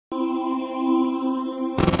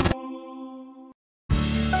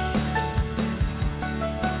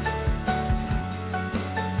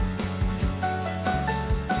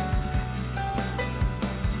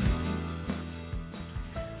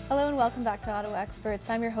welcome back to Ottawa Experts.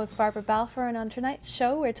 I'm your host, Barbara Balfour, and on tonight's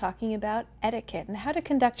show, we're talking about etiquette and how to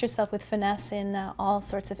conduct yourself with finesse in all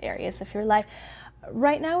sorts of areas of your life.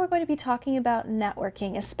 Right now, we're going to be talking about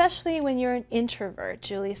networking, especially when you're an introvert,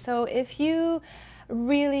 Julie. So if you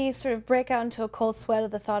really sort of break out into a cold sweat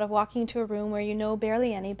at the thought of walking into a room where you know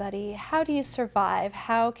barely anybody, how do you survive?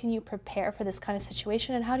 How can you prepare for this kind of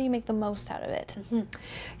situation, and how do you make the most out of it?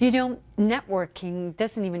 You know, networking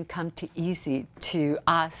doesn't even come too easy to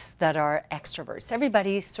us that are extroverts.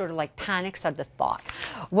 Everybody sort of like panics at the thought,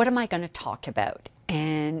 what am I going to talk about?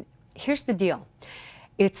 And here's the deal.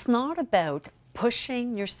 It's not about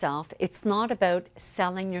pushing yourself. It's not about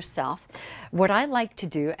selling yourself. What I like to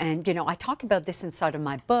do, and you know, I talk about this inside of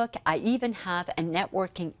my book, I even have a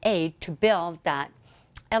networking aid to build that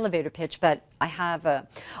elevator pitch, but I have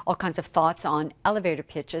all kinds of thoughts on elevator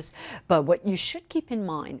pitches. But what you should keep in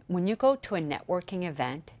mind when you go to a networking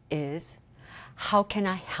event is, how can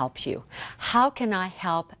I help you? How can I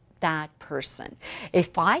help that person?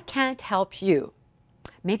 If I can't help you,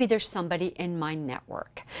 maybe there's somebody in my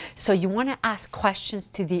network. So you want to ask questions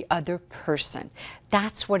to the other person.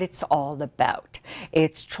 That's what it's all about.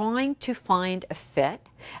 It's trying to find a fit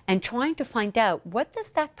and trying to find out, what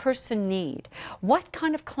does that person need? What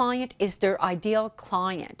kind of client is their ideal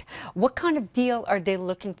client? What kind of deal are they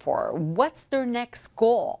looking for? What's their next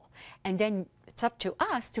goal? And then it's up to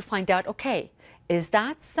us to find out, okay, is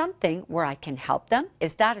that something where I can help them?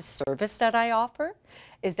 Is that a service that I offer?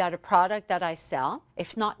 Is that a product that I sell?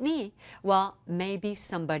 If not me, well, maybe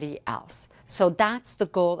somebody else. So that's the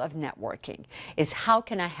goal of networking, is how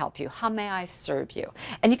can I help you? How may I serve you?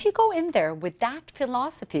 And if you go in there with that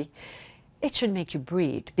philosophy, it should make you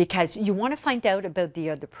breathe, because you want to find out about the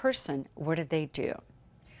other person. What do they do?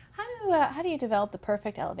 How do you develop the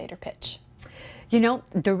perfect elevator pitch? You know,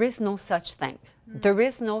 there is no such thing. There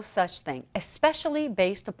is no such thing, especially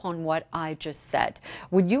based upon what I just said.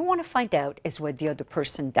 What you want to find out is what the other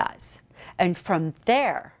person does. And from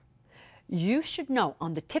there, you should know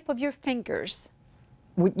on the tip of your fingers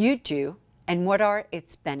what you do and what are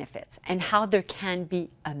its benefits and how there can be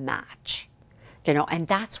a match. You know, and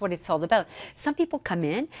that's what it's all about. Some people come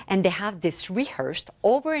in and they have this rehearsed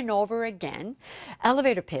over and over again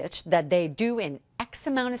elevator pitch that they do in X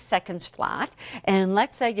amount of seconds flat. And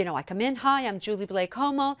let's say, you know, I come in, hi, I'm Julie Blais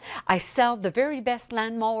Comeau. I sell the very best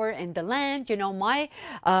lawnmower in the land. You know, my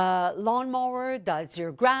lawnmower does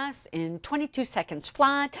your grass in 22 seconds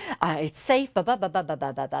flat. It's safe, blah, blah, blah, blah, blah,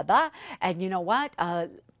 blah, blah, blah, blah. And you know what?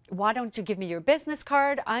 Why don't you give me your business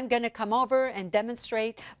card? I'm going to come over and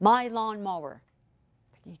demonstrate my lawnmower.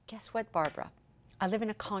 Guess what, Barbara? I live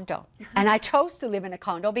in a condo, and I chose to live in a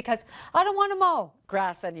condo because I don't want to mow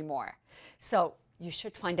grass anymore. So you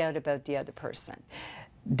should find out about the other person.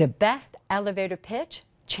 The best elevator pitch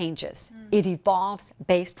changes. It evolves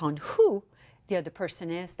based on who the other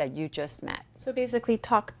person is that you just met. So basically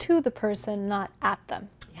talk to the person, not at them.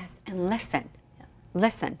 Yes, and listen. Yeah.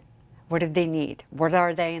 Listen. What do they need? What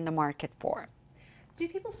are they in the market for? Do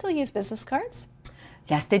people still use business cards?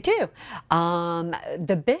 Yes, they do.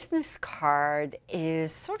 The business card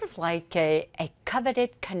is sort of like a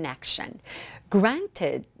coveted connection.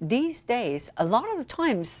 Granted, these days, a lot of the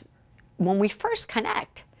times when we first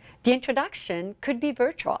connect, the introduction could be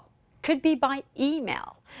virtual, could be by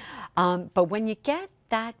email. But when you get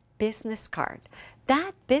that business card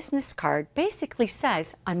basically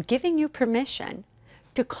says, I'm giving you permission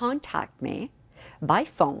to contact me by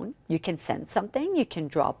phone. You can send something, you can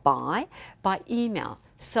drop by email.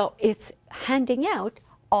 So it's handing out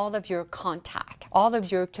all of your contact, all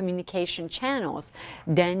of your communication channels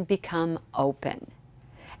then become open.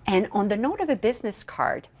 And on the note of a business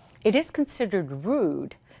card, it is considered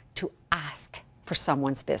rude to ask for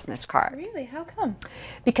someone's business card. Really? How come?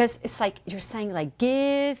 Because it's like you're saying, like,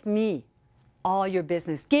 give me all your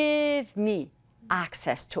business, give me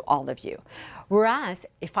access to all of you. Whereas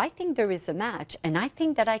if I think there is a match and I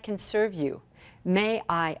think that I can serve you, may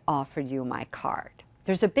I offer you my card?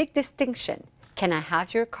 There's a big distinction. Can I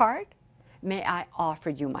have your card? May I offer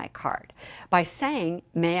you my card? By saying,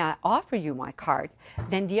 may I offer you my card,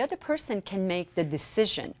 then the other person can make the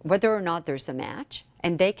decision whether or not there's a match,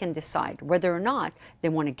 and they can decide whether or not they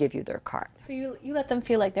want to give you their card. So you let them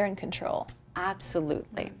feel like they're in control.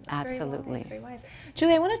 Absolutely, absolutely. That's very wise.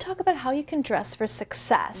 Julie, I want to talk about how you can dress for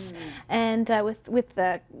success. And with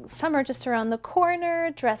the summer just around the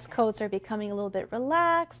corner, dress codes are becoming a little bit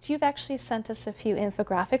relaxed. You've actually sent us a few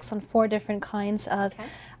infographics on 4 different kinds of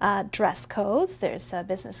dress codes. There's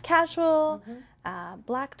business casual,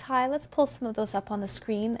 black tie. Let's pull some of those up on the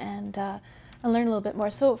screen and learn a little bit more.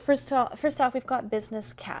 So first off, we've got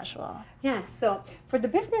business casual. Yes, so for the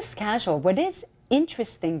business casual, what is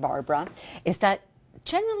interesting, Barbara, is that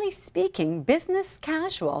generally speaking, business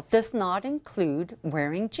casual does not include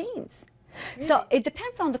wearing jeans. Really? So it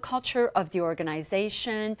depends on the culture of the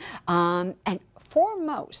organization, and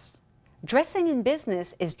foremost, dressing in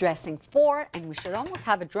business is dressing for, and we should almost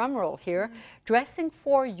have a drum roll here, dressing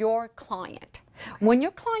for your client. When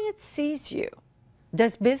your client sees you,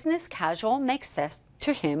 does business casual make sense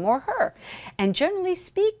to him or her? And generally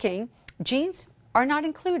speaking, jeans are not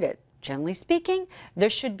included. Generally speaking, there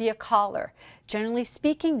should be a collar. Generally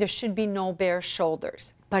speaking, there should be no bare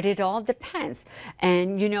shoulders. But it all depends.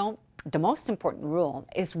 And you know, the most important rule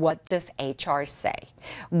is, what does HR say?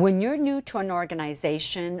 When you're new to an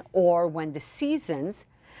organization, or when the seasons,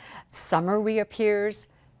 summer reappears,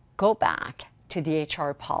 go back to the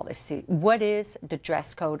HR policy. What is the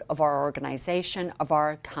dress code of our organization, of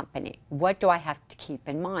our company? What do I have to keep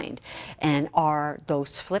in mind? And are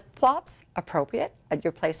those flip-flops appropriate at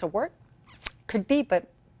your place of work? Could be, but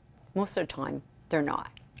most of the time they're not.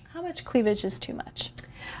 How much cleavage is too much?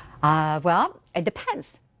 Well, it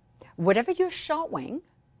depends. Whatever you're showing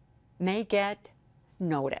may get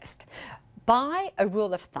noticed. By a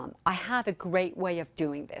rule of thumb, I have a great way of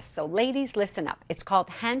doing this. So ladies, listen up. It's called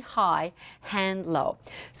hand high, hand low.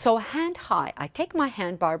 So hand high, I take my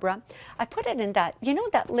hand, Barbara, I put it in that, you know,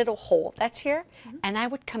 that little hole that's here, and I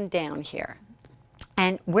would come down here.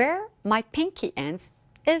 And where my pinky ends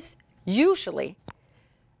is usually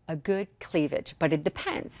a good cleavage, but it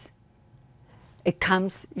depends. It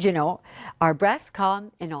comes, you know, our breasts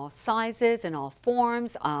come in all sizes, in all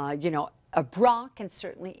forms, you know, a bra can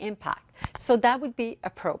certainly impact. So that would be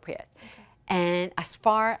appropriate. Okay. And as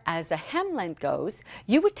far as a hem length goes,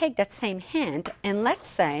 you would take that same hand, and let's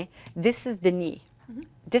say this is the knee.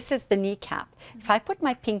 This is the kneecap. If I put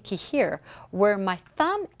my pinky here, where my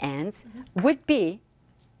thumb ends would be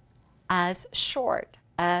as short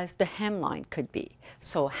as the hemline could be.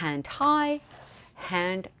 So hand high,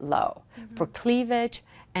 hand low for cleavage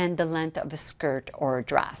and the length of a skirt or a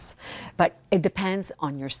dress. But it depends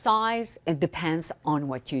on your size, it depends on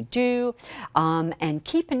what you do, and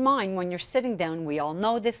keep in mind when you're sitting down, we all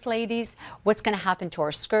know this, ladies, what's going to happen to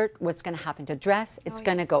our skirt, what's going to happen to dress, it's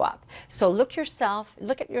going to go up. So look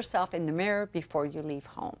at yourself in the mirror before you leave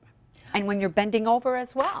home. And when you're bending over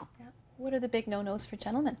as well. Yeah. What are the big no-nos for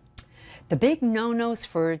gentlemen? The big no-nos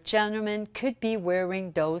for gentlemen could be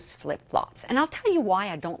wearing those flip-flops. And I'll tell you why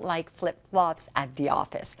I don't like flip-flops at the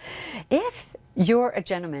office. If you're a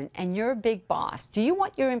gentleman and you're a big boss, do you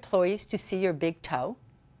want your employees to see your big toe?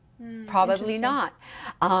 Probably not.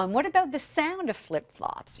 What about the sound of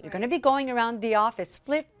flip-flops? You're going to be going around the office,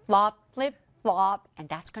 flip-flop, flip-flop, and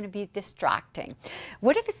that's going to be distracting.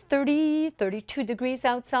 What if it's 30, 32 degrees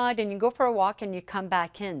outside and you go for a walk and you come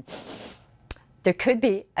back in? There could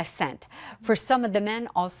be a scent. For some of the men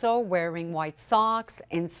also wearing white socks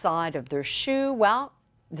inside of their shoe, well,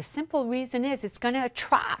 the simple reason is it's going to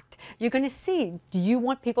attract. You're going to see, do you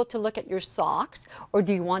want people to look at your socks, or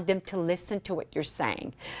do you want them to listen to what you're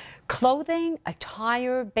saying? Clothing,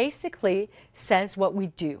 attire basically says what we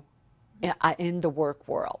do in the work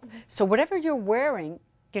world. So whatever you're wearing,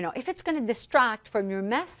 you know, if it's going to distract from your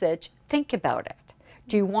message, think about it.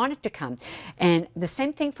 Do you want it to come? And the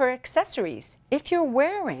same thing for accessories. If you're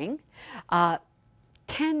wearing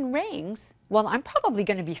 10 rings, well, I'm probably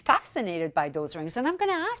going to be fascinated by those rings. And I'm going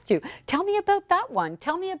to ask you, tell me about that one.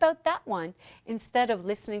 Tell me about that one, instead of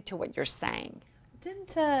listening to what you're saying.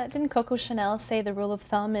 Didn't Coco Chanel say the rule of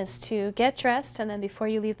thumb is to get dressed, and then before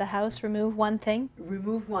you leave the house, remove one thing?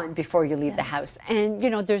 Remove one before you leave the house. And, you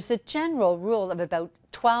know, there's a general rule of about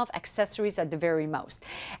 12 accessories at the very most.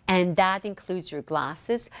 And that includes your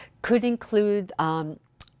glasses, could include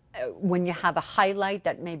when you have a highlight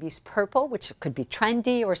that maybe is purple, which could be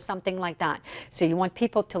trendy or something like that. So you want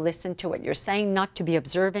people to listen to what you're saying, not to be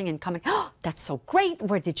observing and coming, oh, that's so great.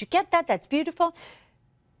 Where did you get that? That's beautiful.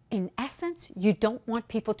 In essence, you don't want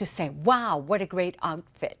people to say, wow, what a great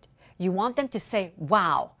outfit. You want them to say,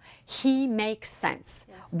 wow, he makes sense.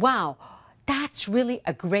 Yes. Wow, that's really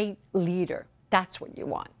a great leader. That's what you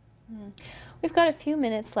want. We've got a few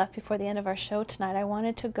minutes left before the end of our show tonight. I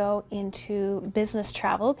wanted to go into business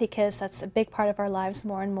travel, because that's a big part of our lives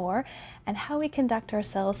more and more, and how we conduct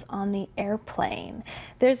ourselves on the airplane.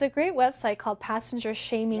 There's a great website called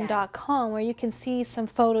passengershaming.com where you can see some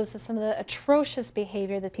photos of some of the atrocious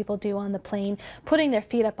behavior that people do on the plane, putting their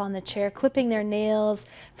feet up on the chair, clipping their nails,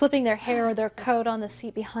 flipping their hair or their coat on the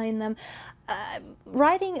seat behind them.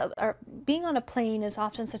 Riding or being on a plane is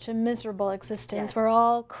often such a miserable existence. Yes. We're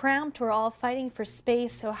all cramped, we're all fighting for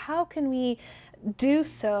space. So how can we do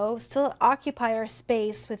so, still occupy our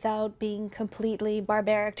space without being completely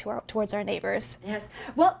barbaric towards our neighbors? Yes.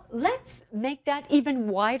 Well, let's make that even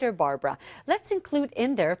wider, Barbara. Let's include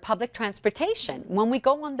in there public transportation. When we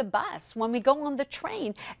go on the bus, when we go on the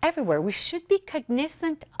train, everywhere, we should be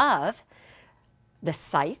cognizant of the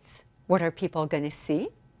sights. What are people going to see?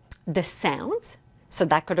 The sounds. So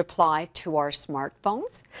that could apply to our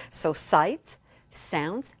smartphones. So sights,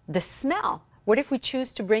 sounds, the smell. What if we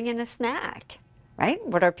choose to bring in a snack, right?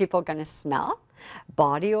 What are people going to smell?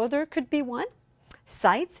 Body odor could be one.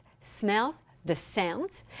 Sights, smells, the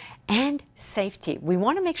sounds, and safety. We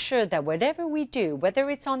want to make sure that whatever we do,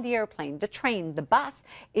 whether it's on the airplane, the train, the bus,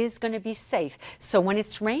 is going to be safe. So when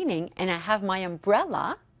it's raining and I have my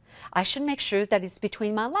umbrella, I should make sure that it's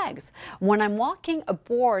between my legs. When I'm walking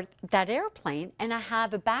aboard that airplane and I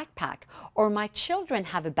have a backpack, or my children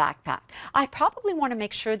have a backpack, I probably want to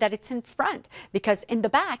make sure that it's in front, because in the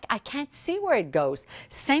back I can't see where it goes.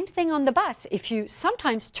 Same thing on the bus. If you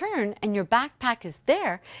sometimes turn and your backpack is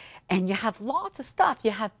there and you have lots of stuff,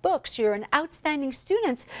 you have books, you're an outstanding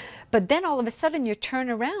student, but then all of a sudden you turn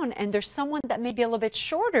around and there's someone that may be a little bit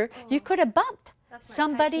shorter, you could have bumped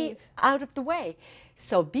somebody out of the way.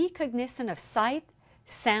 So be cognizant of sight,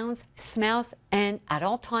 sounds, smells, and at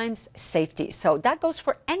all times, safety. So that goes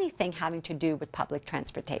for anything having to do with public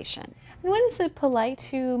transportation. And when is it polite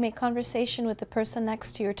to make conversation with the person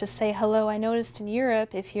next to you, or to say hello? I noticed in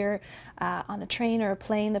Europe, if you're on a train or a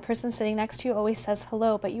plane, the person sitting next to you always says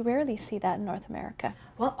hello, but you rarely see that in North America.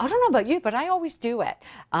 Well, I don't know about you, but I always do it.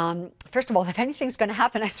 First of all, if anything's going to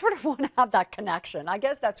happen, I sort of want to have that connection. I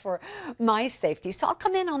guess that's for my safety. So I'll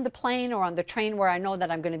come in on the plane or on the train where I know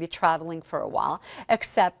that I'm going to be traveling for a while,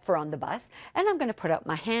 except for on the bus. And I'm going to put up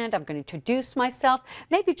my hand. I'm going to introduce myself,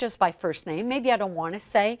 maybe just by first name. Maybe I don't want to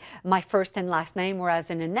say my first and last name,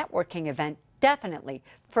 whereas in a networking event, definitely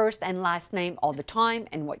first and last name all the time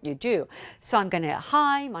and what you do. So I'm going to,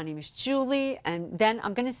 hi, my name is Julie, and then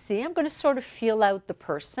I'm going to sort of feel out the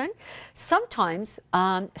person. Sometimes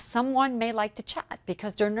someone may like to chat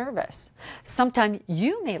because they're nervous. Sometimes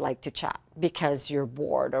you may like to chat because you're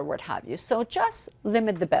bored or what have you. So just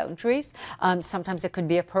limit the boundaries. Sometimes it could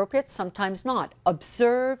be appropriate, sometimes not.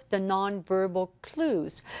 Observe the nonverbal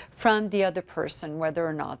clues from the other person, whether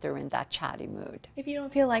or not they're in that chatty mood. If you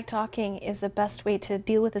don't feel like talking, is the best way to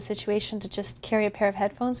deal with the situation to just carry a pair of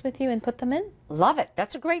headphones with you and put them in? Love it.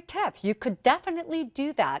 That's a great tip. You could definitely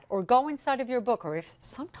do that, or go inside of your book, or if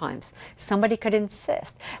sometimes somebody could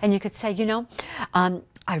insist and you could say, you know,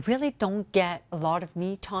 I really don't get a lot of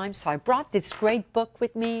me time, so I brought this great book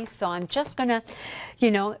with me, so I'm just gonna,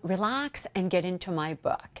 you know, relax and get into my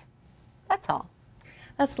book. That's all.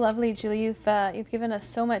 That's lovely, Julie. You've given us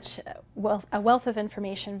so much a wealth of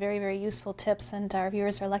information, very, very useful tips, and our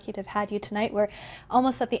viewers are lucky to have had you tonight. We're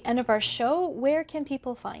almost at the end of our show. Where can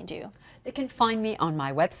people find you? They can find me on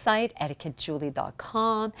my website,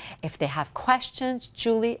 etiquettejulie.com. If they have questions,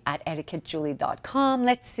 julie@etiquettejulie.com.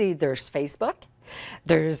 Let's see, there's Facebook,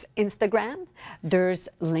 there's Instagram, there's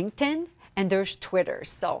LinkedIn, and there's Twitter.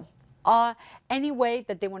 So any way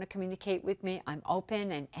that they want to communicate with me, I'm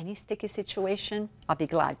open, and any sticky situation, I'll be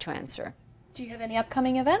glad to answer. Do you have any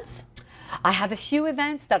upcoming events? I have a few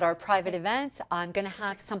events that are private events. I'm going to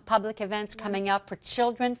have some public events coming up for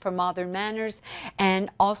children, for modern manners, and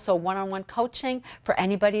also one-on-one coaching for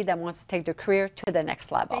anybody that wants to take their career to the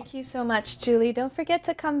next level. Thank you so much, Julie. Don't forget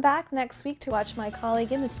to come back next week to watch my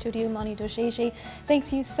colleague in the studio, Moni Dojeje.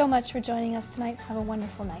 Thanks you so much for joining us tonight. Have a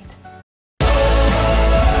wonderful night.